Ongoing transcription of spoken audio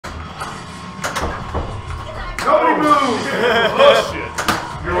Bullshit.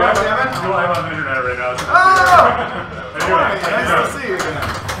 You're live on the internet right now. Oh! Nice to see you again.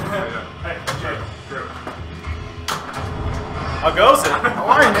 Hey, Jay, Drew. How goes it? How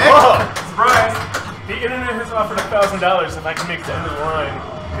are you, Nick? Oh, surprise! The internet has offered $1,000 if I can make it to the end of the line.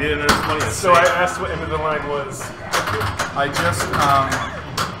 The internet's money is So I asked what end of the line was. I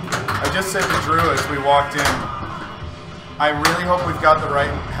just said to Drew as we walked in, I really hope we've got the right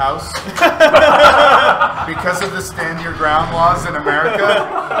house. Because of the stand your ground laws in America,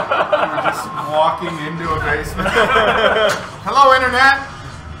 we're just walking into a basement. Hello, internet!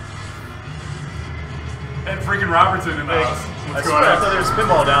 Ed freaking Robertson in the house. I thought there was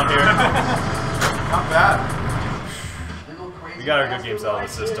pinball down here. Not bad. We got our good games out of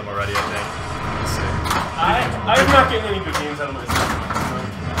the system already, I think. Let's see. I'm not getting any good games out of my system.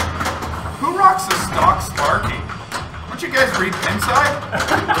 Who rocks a stock Sparky? Don't you guys read Pinside?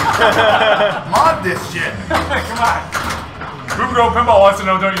 Mod this shit. Come on. Google Pinball wants to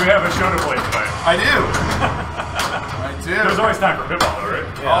know, don't you have a show to play tonight? I do. I do. There's always time for pinball, though, right?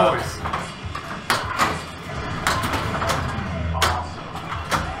 Yeah. Always.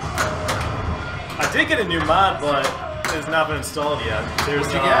 I did get a new mod, but it has not been installed yet. There's,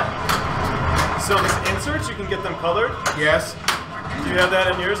 What'd you get? So these inserts, you can get them colored. Yes. Do you have that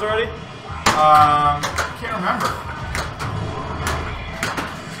in yours already? I can't remember.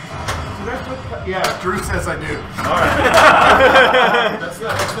 Yeah, Drew says I do. Alright. That's the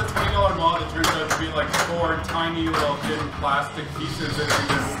 $20 mod that turns out to be like 4 tiny little thin plastic pieces that you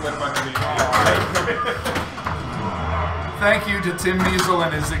just slip underneath. Thank you to Tim Measle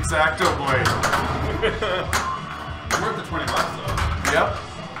and his X-Acto blade. Worth the $20 though. Yep.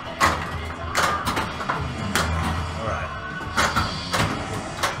 Alright.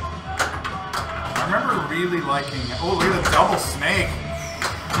 I remember really liking. Oh, look at the double snake.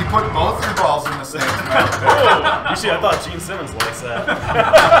 You put both your balls in the snake's mouth. Oh, you see, I thought Gene Simmons likes that.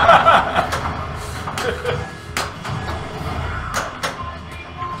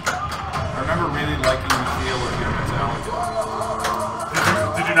 I remember really liking the feel of your Metallica.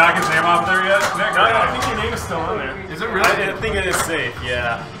 Did you knock his name off there yet, Nick? No, I think your name is still on there. Is it really? I think it is safe,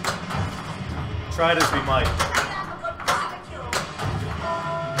 yeah. Try it as we might.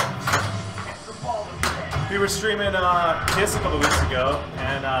 We were streaming Kiss a couple weeks ago,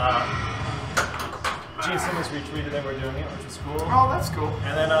 and Gene Simmons retweeted that we're doing it, which was cool. Oh, that's cool.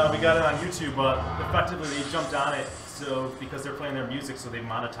 And then we got it on YouTube, but effectively they jumped on it, so because they're playing their music, so they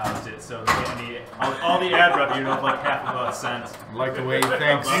monetized it. So they get all the ad revenue of like half of a cent. Like the way you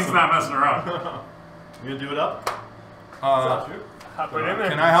think. Gene's not messing around. You gonna do it up? Hop right in there.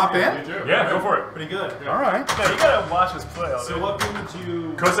 Can I hop in? Yeah, go for it. Pretty good. All right. Yeah, you gotta watch us play all day. So what game did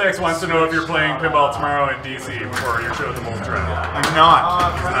you... Cossacks wants to know if you're playing pinball tomorrow in DC before your show at the Molten Trend. I'm not.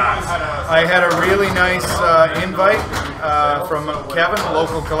 I had a really nice invite from Kevin, a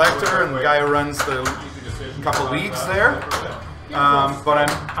local collector, and the guy who runs the couple leagues there. But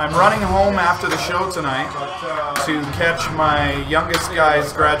I'm running home after the show tonight to catch my youngest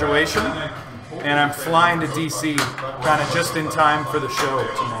guy's graduation, and I'm flying to DC kind of just in time for the show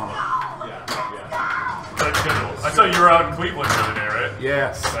tomorrow. That's good. I saw you were out in Cleveland the other day, right?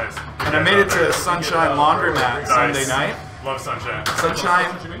 Yes. Nice. And I made it to Sunshine Laundromat Sunday night. Love Sunshine.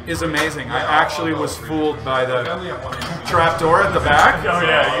 Sunshine is amazing. I actually was fooled by the trapdoor at the back. Oh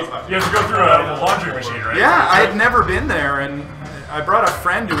yeah, you have to go through a laundry machine, right? Yeah, I had never been there, and I brought a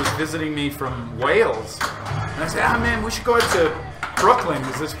friend who was visiting me from Wales. And I said, ah man, we should go out to Brooklyn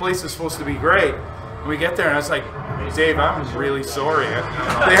because this place is supposed to be great. And we get there and I was like, Dave, I'm really sorry.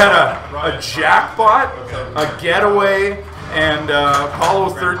 They had a jackpot, a getaway, and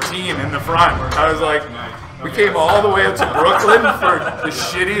Apollo 13 in the front. I was like, we came all the way up to Brooklyn for the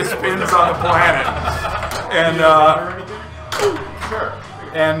shittiest pins on the planet.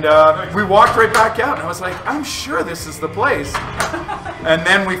 And we walked right back out and I was like, I'm sure this is the place. And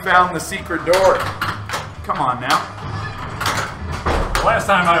then we found the secret door. Come on now. Last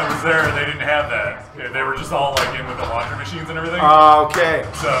time I was there, they didn't have that. They were just all like in with the laundry machines and everything. Okay.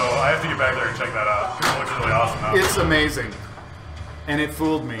 So I have to get back there and check that out. It looks really awesome now. It's amazing. And it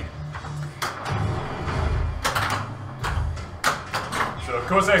fooled me. So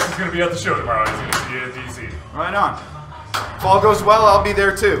Cossacks is going to be at the show tomorrow. He's going to see you at DC. Right on. If all goes well, I'll be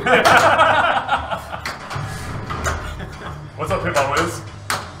there too. What's up, Pinball Wiz?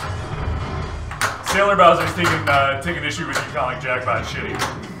 Sailor Bowser's taking issue with you calling Jackpot shitty.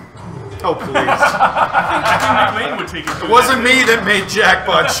 Oh, please. I think McLean would take it. It wasn't me that made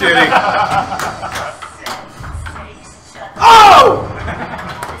Jackpot shitty. Oh!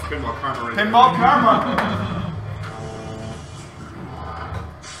 Pinball karma right Pinball karma.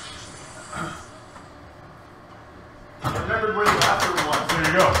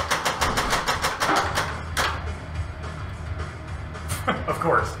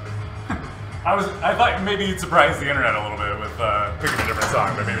 thought maybe you'd surprise the internet a little bit with picking a different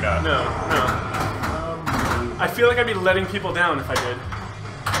song, but maybe not. No. I feel like I'd be letting people down if I did.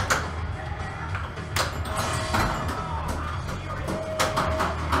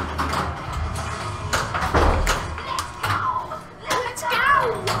 Let's go!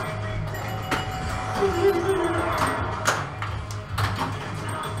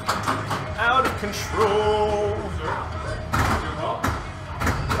 Out of control.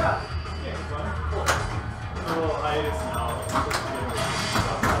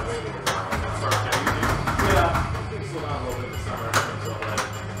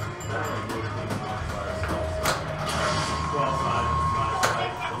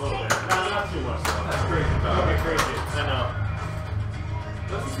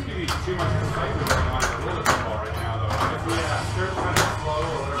 Too much excitement going on for roller pinball right now, though. Yeah, they're kind of slow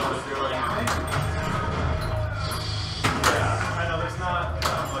or whatever they're doing. Yeah, I know there's not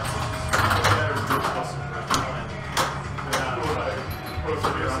much better to do closer to the point.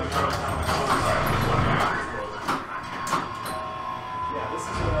 Yeah, this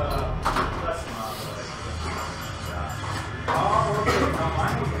is a less amount of it. Oh, okay. No,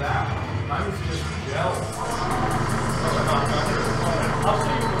 mine was that. Mine was just gel. I'll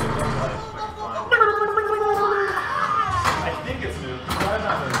show you what it looks like. I think it's new. I'm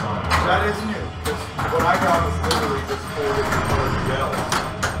not very fun. That is new. What I got was literally just folded colored gel.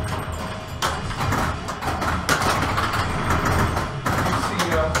 You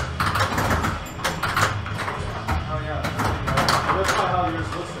see, oh yeah. That's not how yours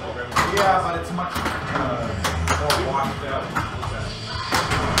looks over. Yeah, but it's much more washed out.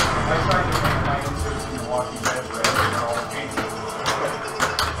 I tried to make my inserts in the Walking Dead red and all the paint.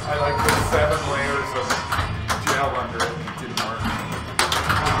 I like put 7 layers of gel under it and it didn't work.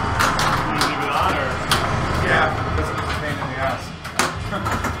 You leave it on, or? Yeah, because it was a pain in the ass.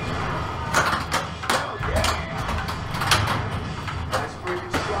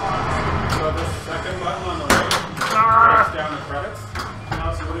 So this second button on the right breaks down the credits.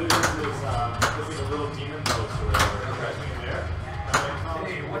 Now, so what it is there's like a little demon post or whatever. Okay. In there.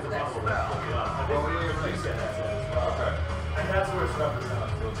 Hey, what the hell is that? Okay. And that's where stuff is not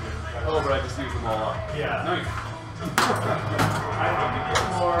filled in. Oh, but I just used them all up. Yeah. Nice. I think it gets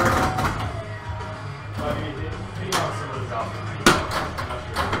more. Well, I mean, depending on some of the stuff.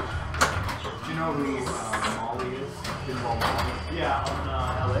 Do you know who Molly is? Pinball Molly? Yeah, on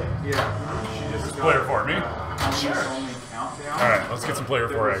LA. Yeah. She just got, Player 4, me? Sure. Only countdown. Alright, let's get some player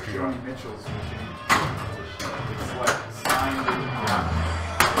 4 There was action Joni going. Mitchell's machine. It's like signed in.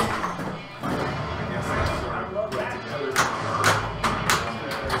 I guess that's sort of put together.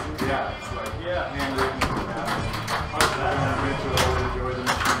 Yeah, it's like handwritten. Joni Mitchell would enjoy the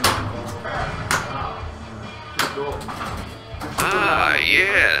machine. Pretty cool. Ah,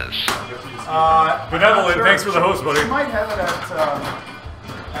 yes. Benevolent, thanks for the host, buddy. She might have it at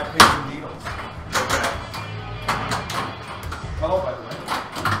Pins and Needles. Hello, by the way.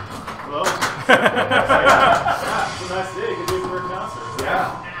 Hello? It's a nice day. Good day for a concert.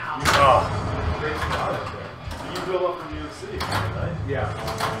 Yeah. Oh, Great spot up there. You drove up from New York City, right? Yeah.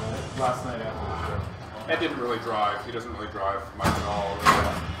 Last night after the show. Ed didn't really drive. He doesn't really drive much at all.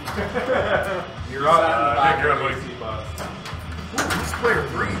 You're up. Nick, you're up, buddy. Who's player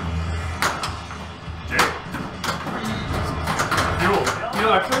 3? Jay. Fuel. You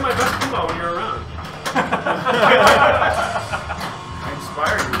know, I play my best pinball when you're around. I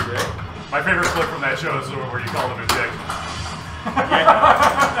inspired you, Jay. My favorite clip from that show is where you called him a dick. I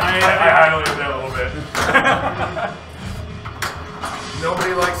I highlighted that a little bit.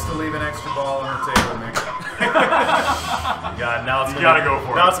 Nobody likes to leave an extra ball on her table, Nick. God, now it's You gotta go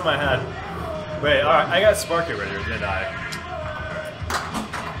for it. Now it's in my head. Wait, alright, I got Sparky right here, didn't I?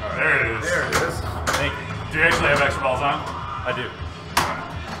 There it is. There it is. Thank you. Do you actually have extra balls on? I do.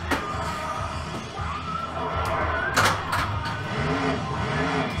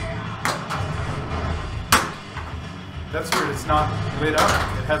 That's weird. It's not lit up.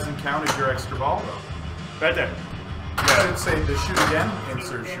 It hasn't counted your extra ball, though. Right there. I should say the shoot again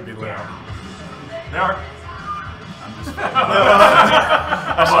insert should be lit up. They are. I'm just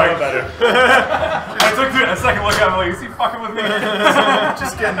I'm like, better. I took a second look at him like, is he fucking with me?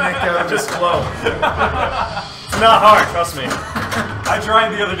 just getting Nick out of this flow. It's not hard, trust me. I tried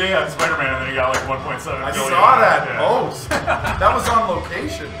the other day on Spider-Man and then he got like 1.7 billion. I saw that Yeah. post. That was on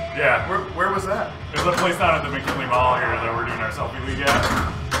location. Yeah. Where was that? There's a place down at the McKinley Mall here that we're doing our selfie league at.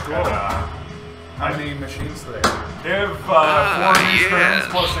 Cool. And, How many machines do they have? they have 4 new screens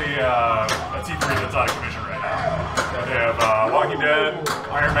plus a T3 that's out of commission right now. They have Walking Dead,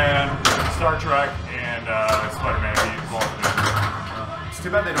 Iron Man, Star Trek, and Spider-Man. So It's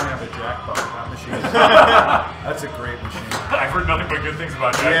too bad they don't have a jackpot. That machine. That's a great machine. I've heard nothing but good things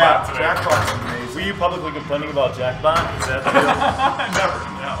about Jackpot Yeah, today. jackpot's amazing. Were you publicly complaining about Jackpot? Is that Never.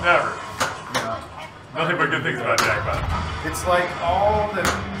 Never. Yeah. Nothing but good things about Jackpot. It's like all the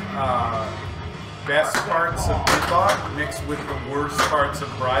best parts of Pinball mixed with the worst parts of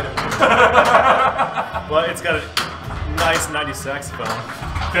Bride of Pinball. Well, it's got a nice 90 saxophone.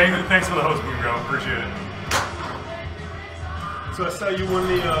 Thanks for the host, Boongo. Appreciate it. So I saw you won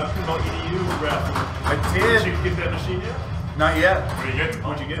the Pinball EDU raffle. I Did you did. get that machine yet? Not yet. What do you get?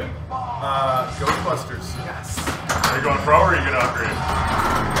 What'd you get? Ghostbusters. Yes. Are you going pro or are you going to upgrade?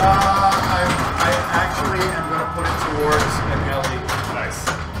 I actually am going to put it towards an LE Nice.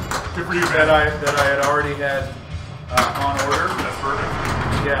 Good for you, that man. I had already had on order. That's perfect.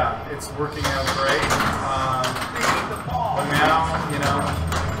 Yeah, it's working out great. But now, you know,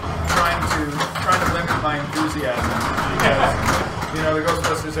 trying to limit my enthusiasm because, you know, the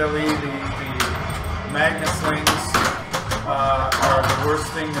Ghostbusters LE, the magnet slings are the worst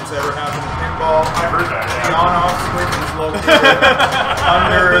thing that's ever happened to pinball. I've heard that, The yeah. on-off switch is located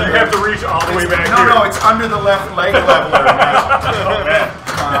under. You have to reach all the way back here. No, it's under the left leg leveler now. Oh, man.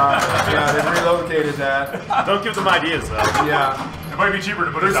 Yeah, they relocated that. Don't give them ideas, though. Yeah. It might be cheaper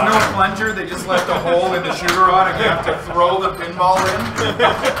to put There's it down. no plunger, they just left a hole in the sugar rod and you have to throw the pinball in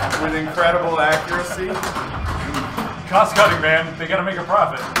with incredible accuracy. Cost cutting, man. They got to make a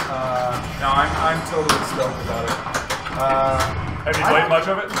profit. No, I'm totally stoked about it. Have you played much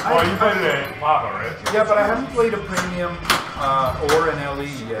of it? Oh, you played it at Papa, right? Yeah, but I haven't played a premium or an LE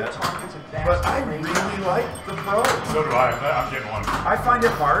yet. But I really like the Pro. So do I. I'm getting one. I find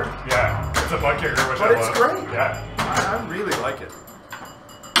it hard, Yeah. It's a butt kicker, which but I it's love. great. Yeah. I really like it.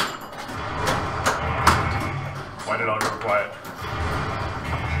 Why did it all go quiet?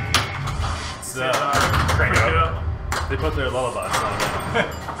 It's, Crank it up. they put their lullaby song on.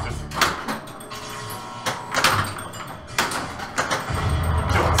 Just...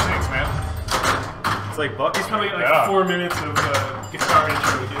 Dylan stinks, man. It's like Bucky's Probably like Yeah. 4 minutes of guitar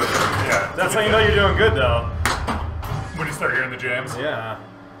intro. Yeah. That's how you know you're doing good, though. When you start hearing the jams. Yeah.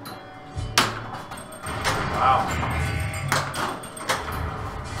 Wow.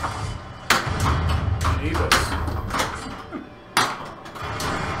 Jesus.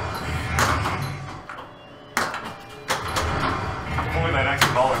 If only that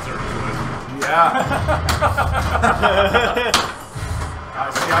extra ball insert was good. Yeah.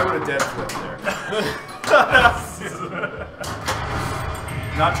 See, I would have dead flipped there.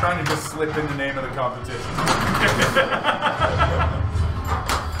 Not trying to just slip in the name of the competition.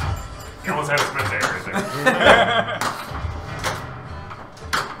 You almost had a spin there right there.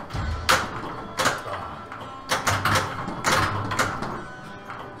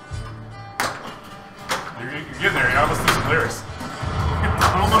 You're getting there. You almost did some lyrics.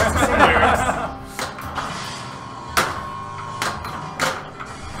 Almost some lyrics.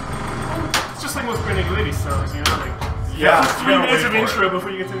 It's just like most Benny Lady songs, you know? Like, Yeah. 3 minutes of wait for intro it.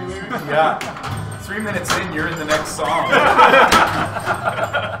 before you get to the lyrics. Yeah. 3 minutes in, you're in the next song.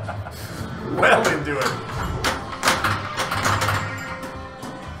 Well into it.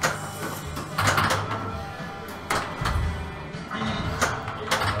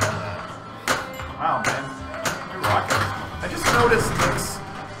 Wow, man. You're rocking. I just noticed this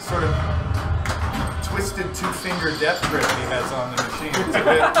sort of twisted two-finger death grip he has on the machine.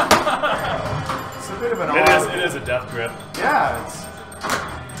 It's a bit of an odd... It is a death grip. Yeah, it's...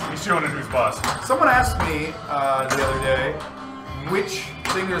 He's showing it who's boss. Someone asked me the other day which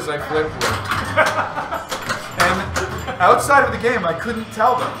fingers I flipped with. And outside of the game, I couldn't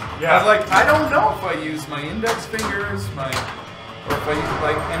tell them. Yeah. I was like, I don't know if I use my index fingers, or if I use,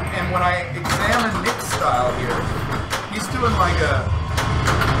 like, and when I examine Nick's style here, he's doing like a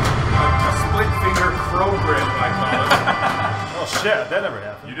split finger crow grip, I call it. Oh shit, that never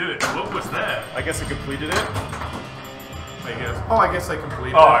happened. You did it. What was that? I guess I completed it. I guess. Oh, I guess I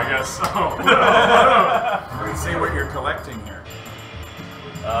completed Oh, I it. guess. Let's see what you're collecting here.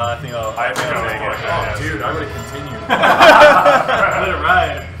 I think I'll I think I'll take it. Oh, dude, I would have continued. Let it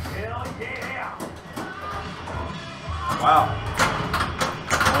ride. Wow.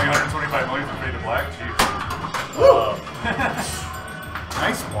 Only 125 million for Fade to Black? Jeez.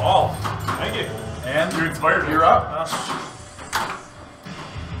 Nice ball. Thank you. And You inspired me. you're up.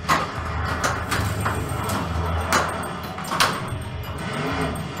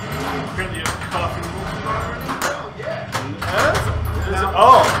 Got you a coffee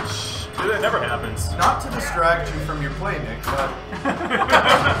Oh, dude, that never happens. Not to distract you from your play, Nick, but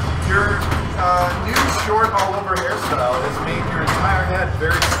your new short all-over hairstyle has made your entire head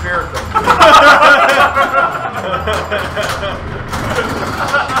very spherical.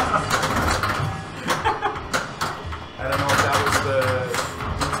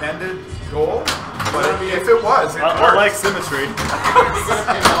 goal, but if it was, it I worked. like symmetry.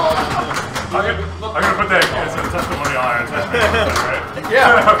 I'm gonna put that as a testimony on it, right?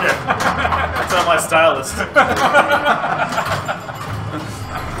 Yeah. Okay. That's on my stylist.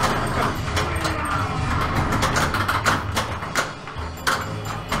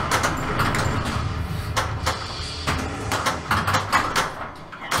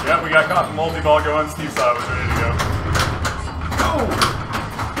 Yeah, we got caught the multi-ball going. Steve saw it was ready to go.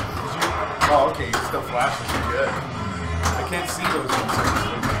 Oh, okay, you're still flashing. You're good. I can't see those inserts.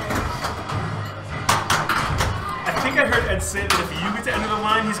 I think I heard Ed say that if you get to end of the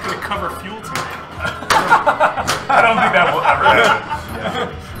line, he's going to cover fuel tonight. I don't think that will ever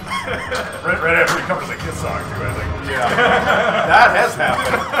happen. Right after he covers a Kiss song, too, I think. Yeah. That has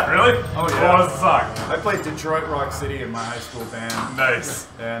happened. Really? Oh, yeah. What was the song? I played Detroit Rock City in my high school band. Nice.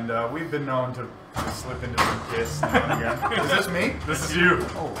 And we've been known to slip into some Kiss now and again. Is this me? This is you.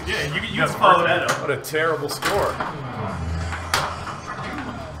 Oh, Yeah, you Yes, can follow perfect. that up. what a terrible score.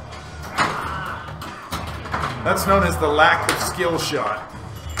 That's known as the lack of skill shot.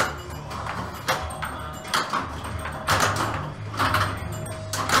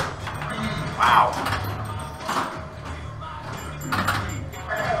 Wow.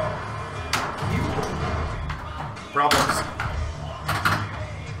 Problems.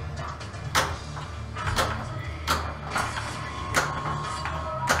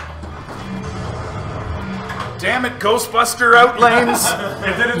 Damn it, Ghostbuster outlanes.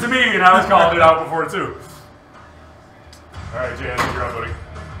 It did it to me, and I was calling it out before, too. All right, Jay, I think you're up, buddy.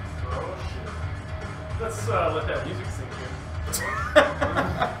 Let's let that music sink in.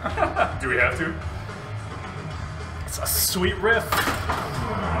 Do we have to? It's a sweet riff.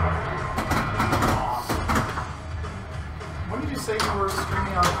 When did you say you were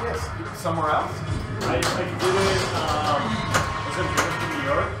streaming on Kiss? Somewhere else? I did it, I was in New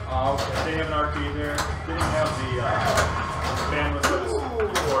York. Oh, okay. They have an arcade there. Didn't have the bandwidth to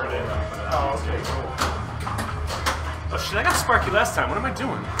record it. Oh, okay, cool. Oh shit, I got Sparky last time. What am I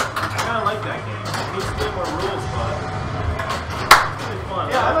doing? I kind of like that game. It needs a bit more rules, but it's really fun.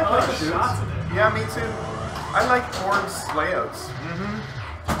 Yeah, I like the the shoots. shots in it. Yeah, me too. I like boards layouts.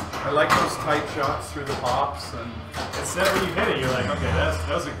 I like those tight shots through the pops and. It's that when you hit it, you're like, okay, that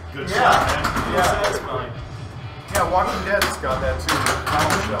was a good Yeah. shot, man. Yeah. It's satisfying. Yeah, Walking Dead's got that too. The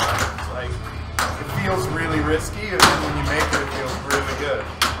tunnel shot. It's like it feels really risky, and then when you make it, it feels really good.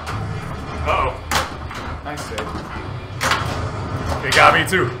 Uh-oh. Nice save. It got me,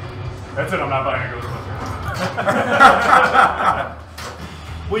 too. That's it, I'm not buying a Ghostbuster.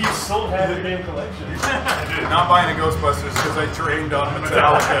 Well, you sold half your game collection. I did. Not buying a Ghostbusters because I drained on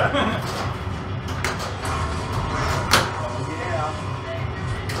Metallica.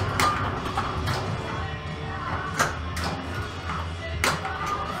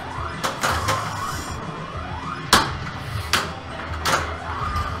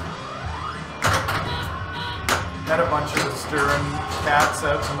 Had a bunch of stirring cats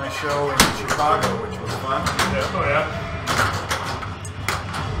out to my show in Chicago, which was fun. Yeah, oh, yeah.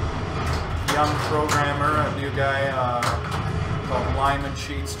 Young programmer, a new guy called Lyman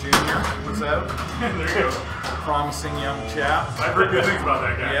Sheets Jr. was out. There you go. Promising young chap. I've heard good things about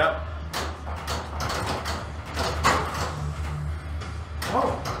that guy. Yep.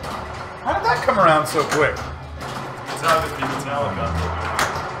 Whoa. How did that come around so quick? It's not just be Metallica.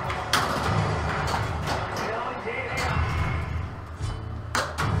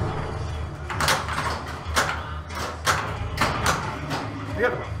 We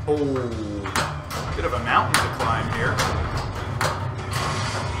got bit of a mountain to climb here.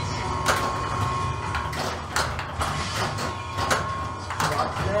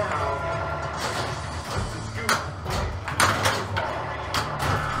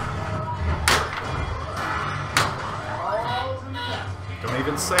 Don't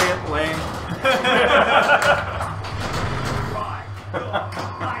even say it, Lane.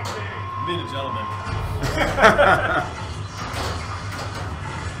 Being a gentleman.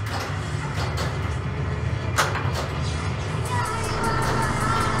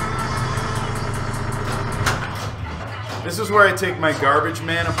 This is where I take my garbage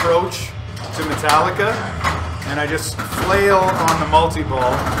man approach to Metallica, and I just flail on the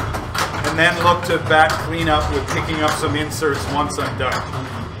multi-ball, and then look to back clean up with picking up some inserts once I'm done.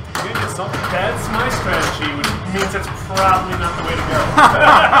 That's my strategy, which means that's probably not the way to go.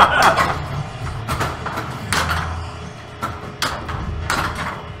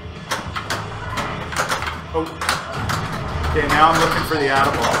 Oh. Okay, now I'm looking for the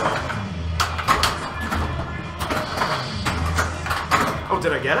out-of-ball. Oh,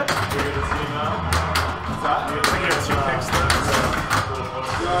 did I get it? You're going to see now? I think you have 2 picks left.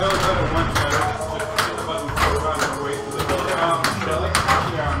 Yeah, I only got it one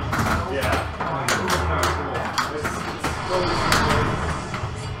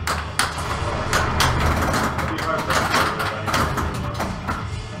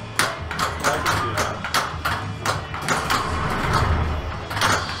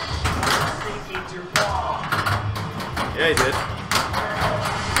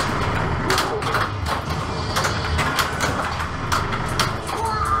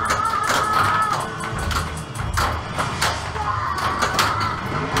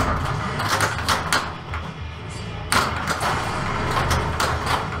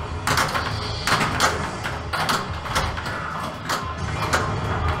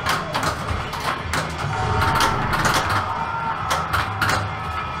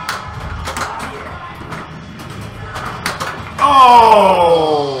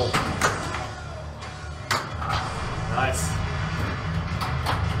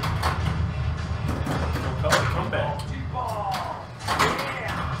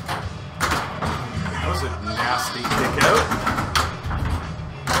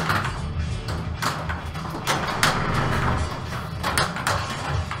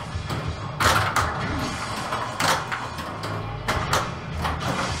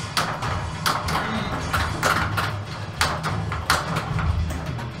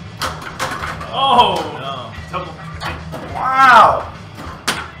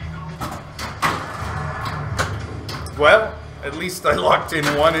Well, at least I locked in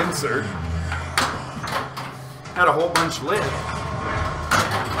one insert. Had a whole bunch lit.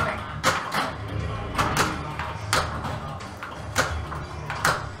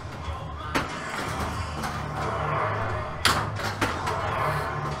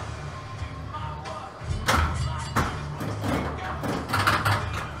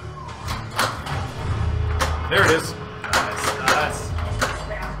 There it is. Nice.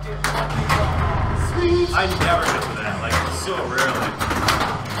 I never get to that, like, so rarely.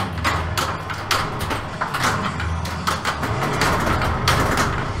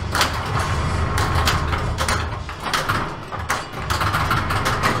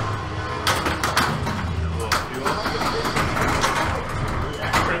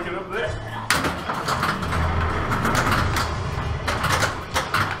 Crank it up there.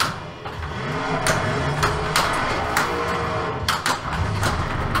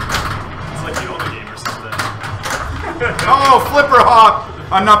 It's like the older gamers today. Oh, flipper hop!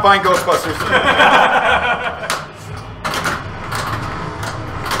 I'm not buying Ghostbusters.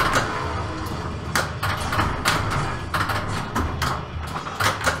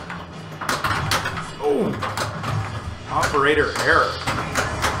 Oh, operator error.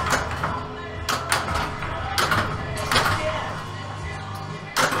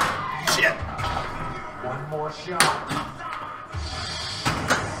 Shit. One more shot.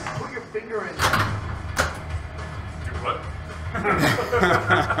 Put your finger in there. Do what?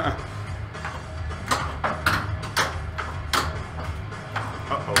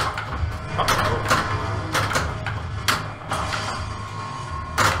 Uh-oh. Uh-oh.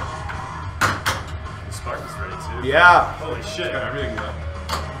 The spark is ready too. Yeah. Holy shit. Got everything up.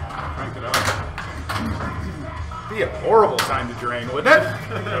 Crank it up. Be a horrible time to drain, wouldn't it?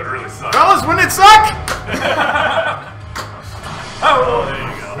 That would really suck. Fellas, wouldn't it suck? Oh, there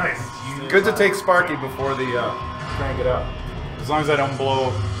you go. Nice. Good to take Sparky before the crank it up. As long as I don't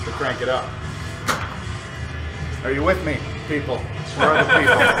blow the crank it up. Are you with me, people? Where are the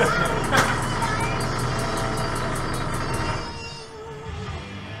people?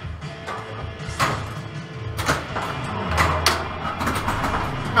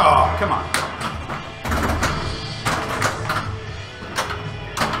 Oh, come on.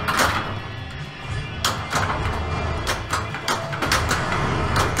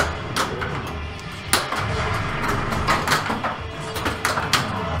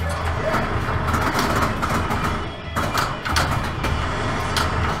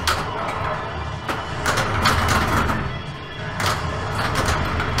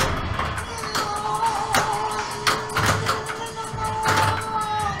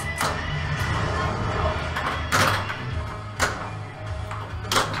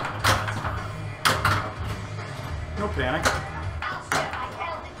 No panic.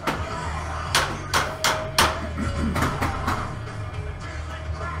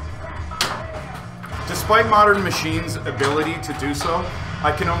 Despite modern machines' ability to do so,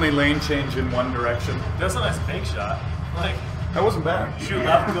 I can only lane change in one direction. That's a nice bank shot. Like, That wasn't bad. shoot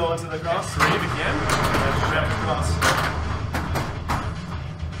left and go into the cross. Read again. And shoot across.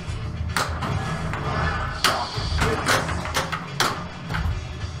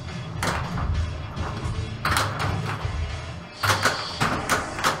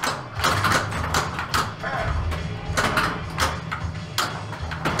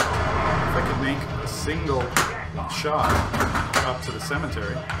 If I could make a single shot up to the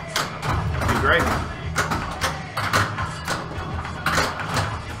cemetery, that'd be great.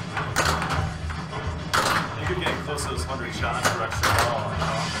 You could get close to those 100 shots for extra ball.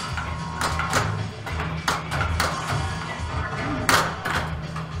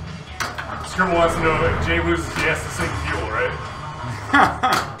 Scribble wants to know if Jay loses, he has to sing Fuel, right?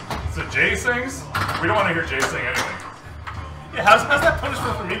 So Jay sings? We don't want to hear Jay sing anything. Yeah, how's that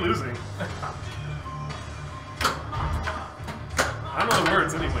punishment for me losing? I don't know the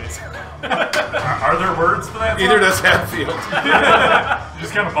words, anyways. Are there words for that song? Either does Hatfield. You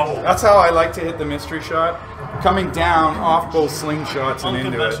just kind of bubble. That's how I like to hit the mystery shot. Coming down off both slingshots and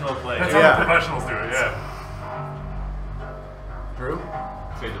into it. Unconventional play. That's Yeah. how the professionals do it, yeah. Drew?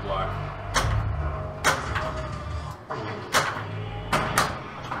 Fade to black.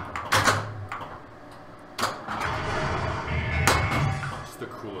 It's the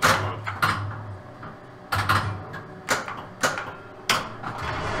coolest one.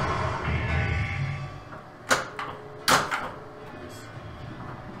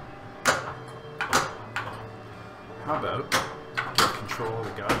 How about get control of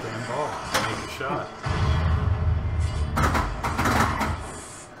the goddamn ball and make a shot?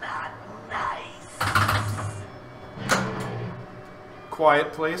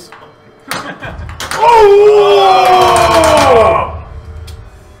 Quiet, please. Oh!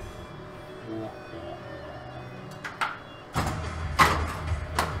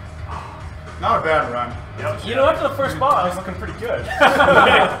 Not a bad run. Yep. You know, after the first ball, I was looking pretty good.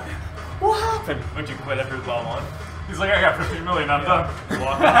 What happened? Would you quit after the ball one? He's like, I got 15 million, I'm done. We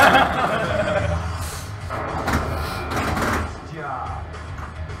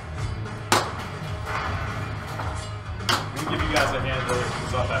can give you guys a hand really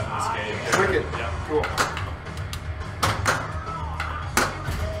comes up after this game. Wicked. Yeah. Cool.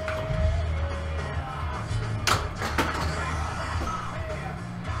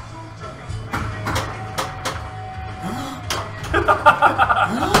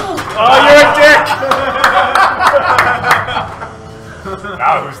 Oh, you're a dick!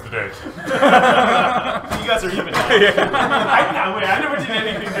 Now who's the dick? You guys are even now. I never did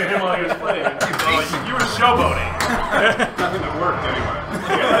anything to him while he was playing. You were showboating. Nothing that worked anyway.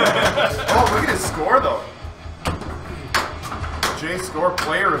 Oh, look at his score, though. Jay score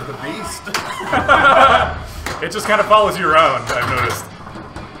player of the beast. It just kind of follows you around, I've noticed.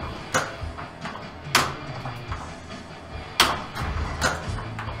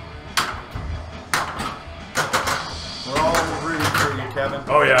 We're all rooting for you, Kevin.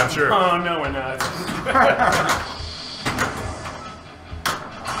 Oh yeah, I'm sure. Oh, no, we're not.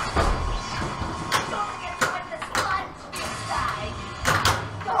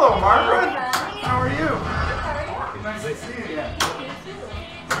 Hello, Margaret. How are you? Nice to see you again.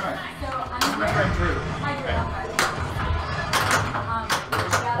 Alright. My friend Drew.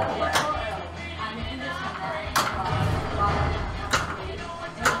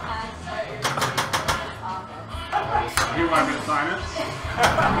 You want me to sign it?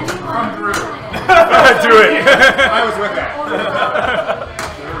 From Drew. Do it. I was with that.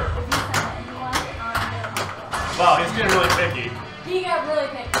 Wow, he's getting really picky. He got really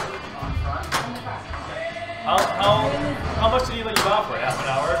picky. On the front? How much did he let you out for? Half an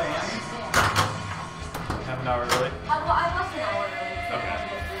hour? Half an hour, really? Well, I left an hour early. Okay.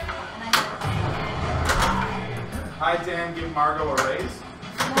 Hi, Dan. Give Margot a raise.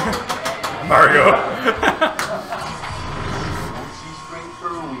 Margot.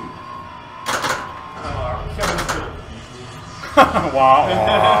 Kevin's good. Wow.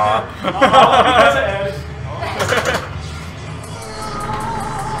 Because of Ed.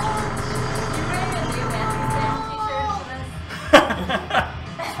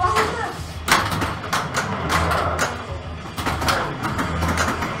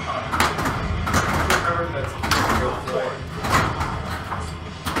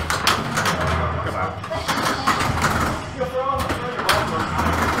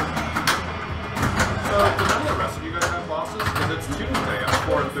 So, do none of the rest of you guys have bosses? Because it's Tuesday at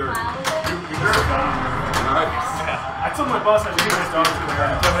 4:30. Nice. I told my boss I'd give his dog to the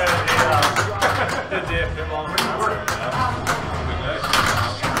guy. So I had a day of pinball. Good day.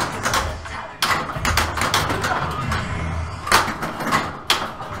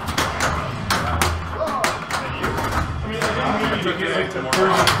 You get like the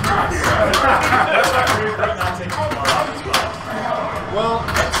version. That's not really great not taking tomorrow off as well. Well,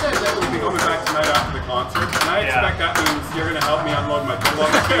 Ed said that we'll be coming back tonight after the concert, and I expect that means you're going to help me unload my pinball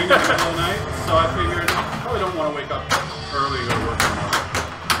machine in the middle of the night, so I figured I probably don't want to wake up early to go to work tomorrow.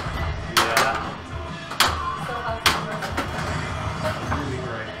 Yeah. Really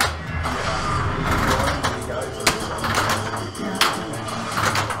great.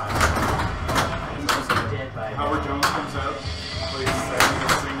 Howard Jones comes out, plays 7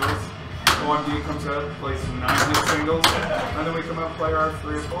 hit singles. OMD comes out, plays 9 hit singles, and then we come out and play our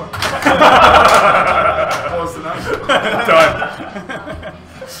 3 or 4. Close enough. Done.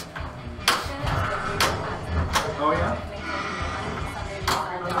 Oh yeah?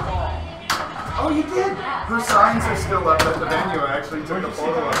 Oh, you did? Her signs are still up at the venue. I actually took a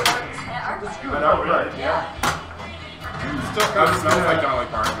photo of it. At Outright, yeah. Still kind of smells like Dolly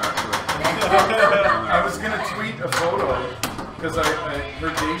Parton, actually. I was gonna tweet a photo because her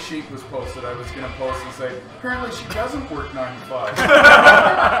day sheet was posted. I was gonna post and say, apparently she doesn't work 9 to 5.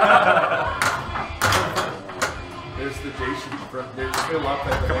 There's the day sheet. They're still up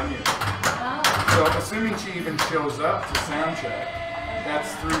at the venue. So assuming she even shows up to sound check,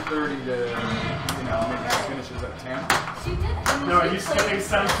 that's 3:30 to maybe she finishes at 10. She did. No, are you skipping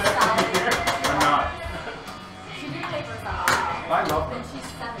sunset from here? I'm not. She did take her out. I love her. And she's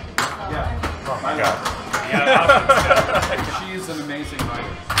 70. So, Yeah. I mean, Oh my god. Yeah, She is an amazing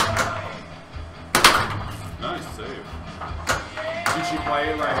writer. Nice save. Did she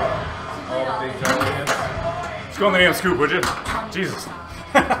play like all the big giants? Just go in the damn scoop, would you? Jesus.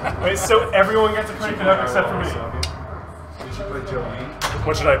 Wait, so everyone gets to crank it up except for me. Did she play Jolene?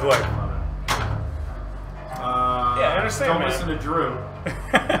 What should I play? Don't Sandman. listen to Drew.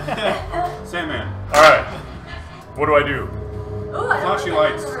 Sandman. All right. What do I do? Ooh, I don't Flashy think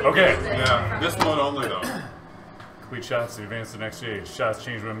lights. that's Okay. really Yeah, this mode only though. Complete shots to advance to the next stage. Shots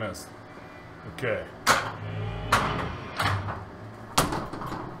change when missed. Okay.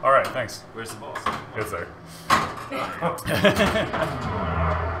 All right, thanks. Where's the balls? It's there.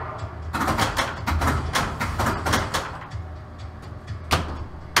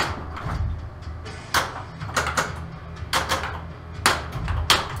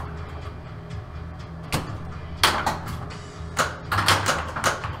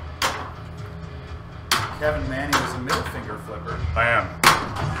 Kevin Manning is a middle finger flipper. I am.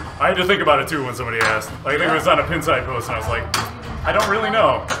 I had to think about it too when somebody asked. Like, I think it was on a pinside post, and I was like, I don't really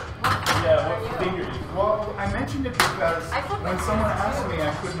know. Yeah, what finger do you? Well, I mentioned it because I flipped when it. someone asked me,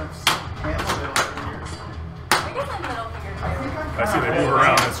 I couldn't have handled it. I guess I'm middle finger too. I see they move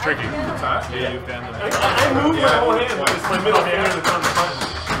around. It's tricky. Yeah, you bend them. I move my whole hand. It's my middle finger that's on the button.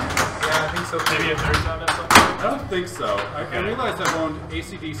 Yeah, I think so. Maybe a third time that's something. I don't think so. I realized I've owned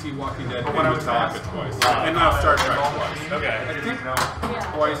AC/DC, Walking Dead, and when I was Metallica asked- twice, and now Star Trek twice. Okay. I think Yeah.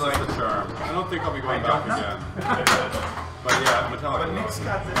 twice is the charm. I don't think I'll be going back again. But yeah, Metallica. But Nick's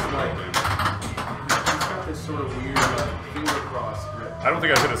got this like, he's got this sort of weird finger cross grip. I don't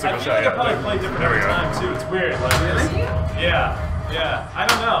think I've hit a I single feel shot like I yet. probably play different There we every go. time too. It's weird. Like, yeah, yeah. I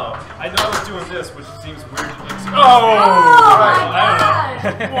don't know. I know I was doing this, which seems weird. Oh! Oh my I don't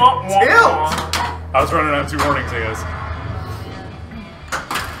know. god! Tilt! I was running on 2 warnings, I guess.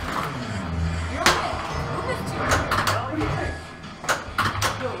 You're okay. Who is two? Who do you think?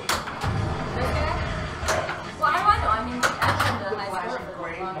 Who? This guy? Well, I know. I mean, I've been to high school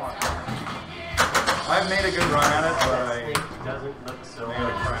for a long time. I've made a good run at it, but I Doesn't look so. made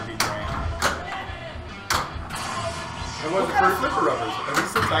a crappy drain. It was the first flipper rubbers. Are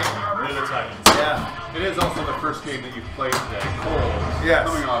these the Titan rubbers? They're the Titans. Yeah. It is also the first game that you've played today. Cold. Yes.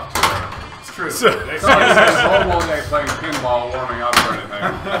 Coming off tour. It's true. So, It's not like this whole day playing pinball, warming up or anything.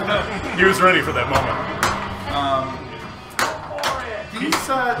 he was ready for that moment. These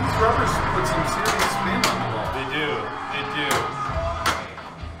rubbers put some serious spin on the ball. They do. They do.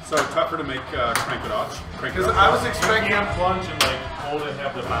 So tougher to make crank it off. Because I was You expecting can't plunge and like hold and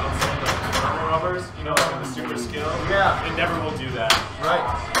have the bounce on the corner rubbers. You know, like the super skill. Yeah. It never will do that. right.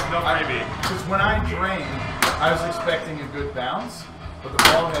 No freebie. Because when I drained, I was expecting a good bounce, but the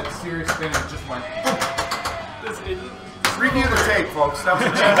ball had serious spin and it just went. Review the tape, folks. That was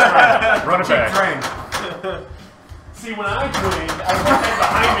a cheap drain. Run it Cheap back. drain. See, when I drained, I was right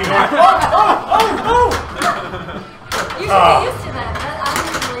behind me going, You should get used to that. I'm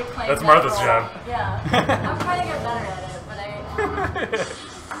usually playing That's that Martha's role. job. Yeah. I'm trying to get better at it, but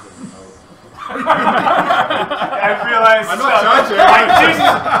I realized. I'm not judging.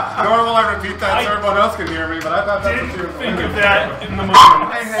 Normal, I repeat that so everyone else can hear me, but I thought that's what you were Think thinking. of that in the moment.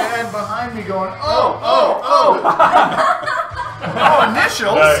 I had behind me going, oh. Oh,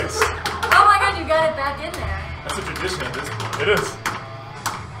 initials. Nice. oh my god, you got it back in there. That's a tradition at this point. It is.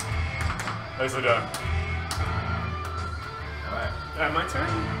 Nicely done. My turn?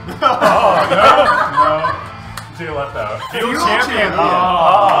 Oh, no. Jay left out. Field champion.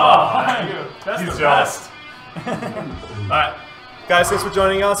 That's He's the jealous. best. Alright. Guys, thanks for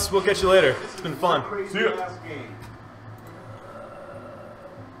joining us. We'll catch you later. It's been fun. See ya.